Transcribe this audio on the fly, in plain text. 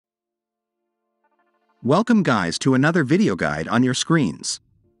Welcome guys to another video guide on your screens.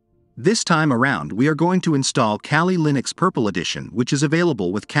 This time around we are going to install Kali Linux Purple Edition, which is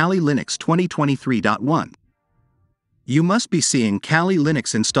available with Kali Linux 2023.1. You must be seeing Kali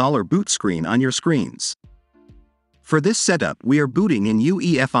Linux installer boot screen on your screens. For this setup we are booting in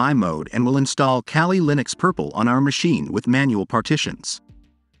UEFI mode and will install Kali Linux Purple on our machine with manual partitions.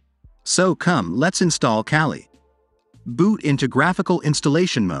 So come, let's install Kali. Boot into graphical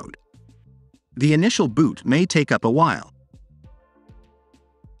installation mode. The initial boot may take up a while.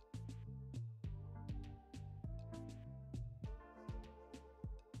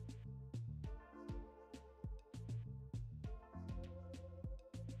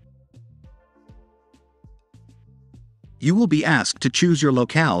 You will be asked to choose your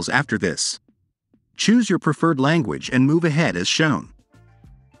locales after this. Choose your preferred language and move ahead as shown.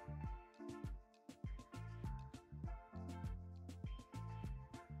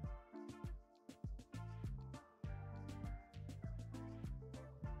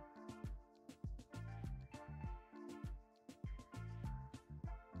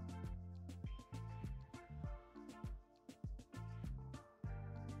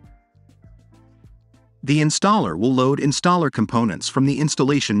 The installer will load installer components from the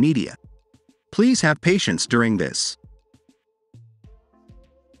installation media. Please have patience during this.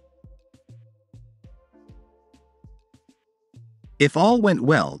 If all went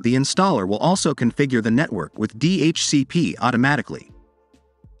well, the installer will also configure the network with DHCP automatically.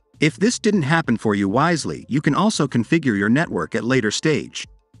 If this didn't happen for you wisely, you can also configure your network at later stage.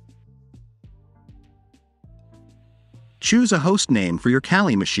 Choose a host name for your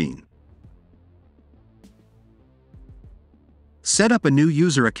Kali machine. Set up a new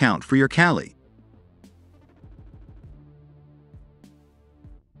user account for your Kali.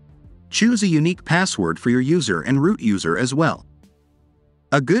 Choose a unique password for your user and root user as well.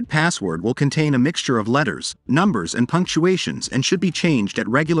 A good password will contain a mixture of letters, numbers and punctuations and should be changed at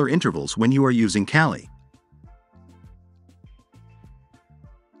regular intervals when you are using Kali.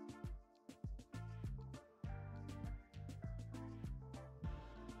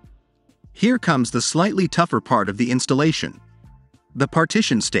 Here comes the slightly tougher part of the installation. The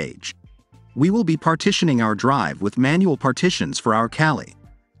partition stage. We will be partitioning our drive with manual partitions for our Kali.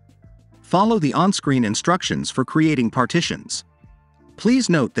 Follow the on-screen instructions for creating partitions. Please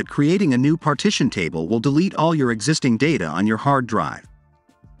note that creating a new partition table will delete all your existing data on your hard drive.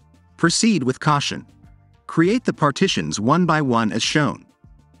 Proceed with caution. Create the partitions one by one as shown.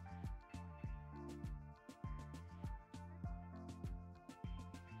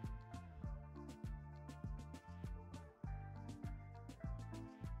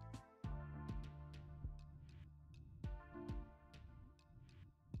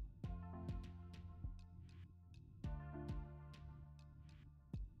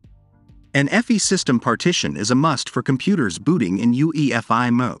 An Xfce system partition is a must for computers booting in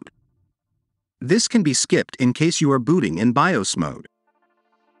UEFI mode. This can be skipped in case you are booting in BIOS mode.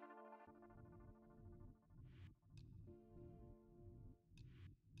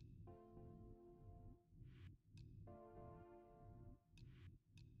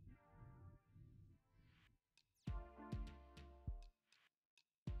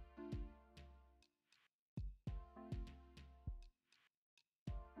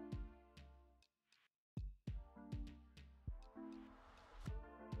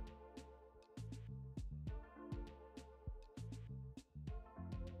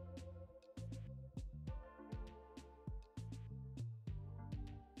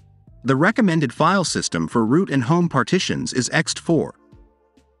 The recommended file system for root and home partitions is Xfce.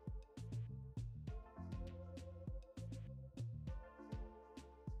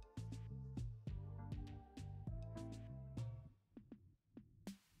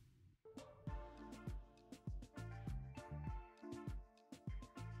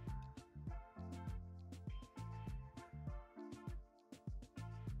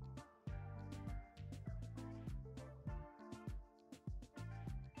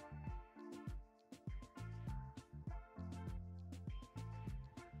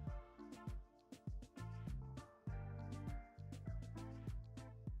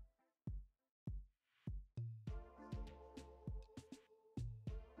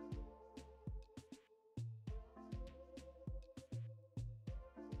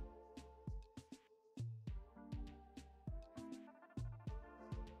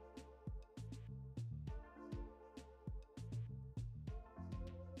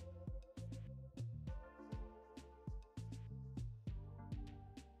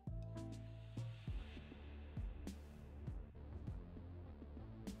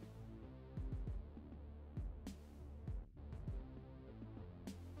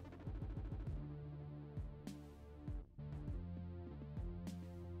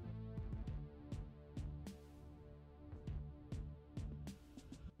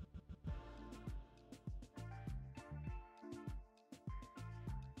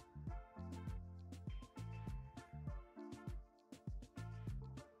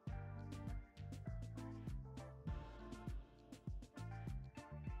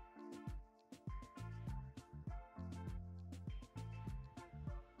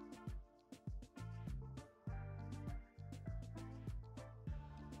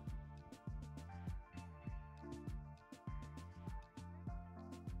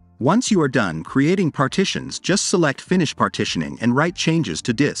 Once you are done creating partitions, just select Finish Partitioning and write changes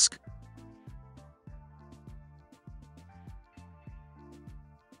to disk.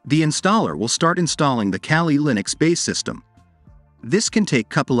 The installer will start installing the Kali Linux base system. This can take a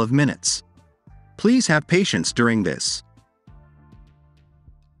couple of minutes. Please have patience during this.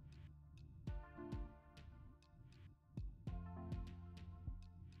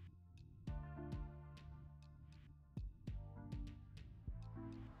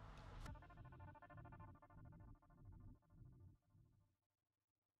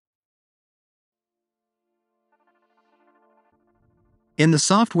 In the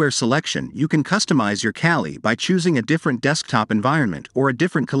software selection, you can customize your Kali by choosing a different desktop environment or a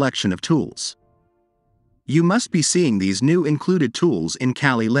different collection of tools. You must be seeing these new included tools in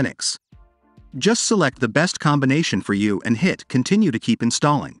Kali Linux. Just select the best combination for you and hit Continue to keep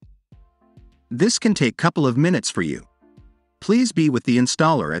installing. This can take a couple of minutes for you. Please be with the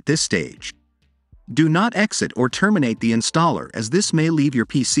installer at this stage. Do not exit or terminate the installer, as this may leave your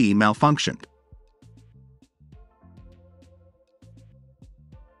PC malfunctioned.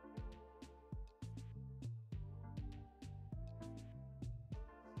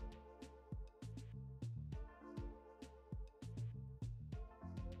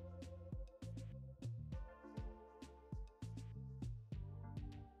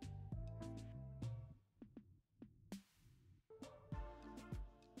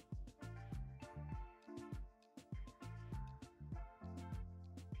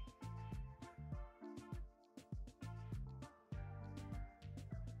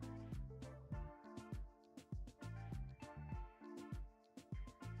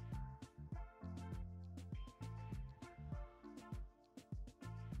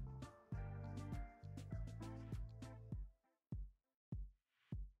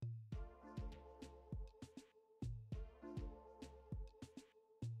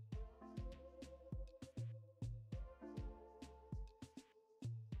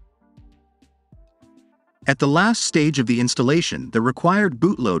 At the last stage of the installation, the required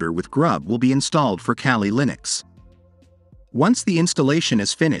bootloader with Grub will be installed for Kali Linux. Once the installation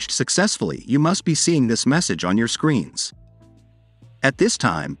is finished successfully, you must be seeing this message on your screens. At this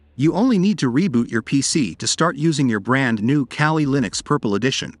time, you only need to reboot your PC to start using your brand new Kali Linux Purple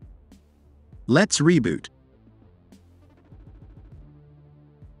Edition. Let's reboot.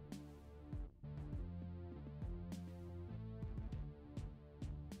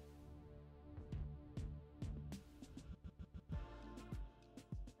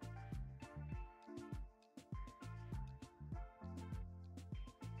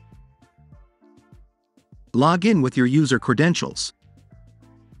 Log in with your user credentials.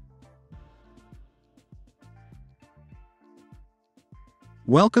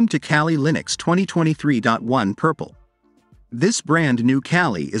 Welcome to Kali Linux 2023.1 Purple. This brand new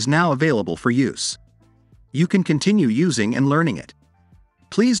Kali is now available for use. You can continue using and learning it.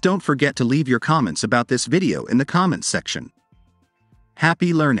 Please don't forget to leave your comments about this video in the comments section.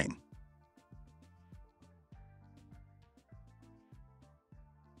 Happy learning!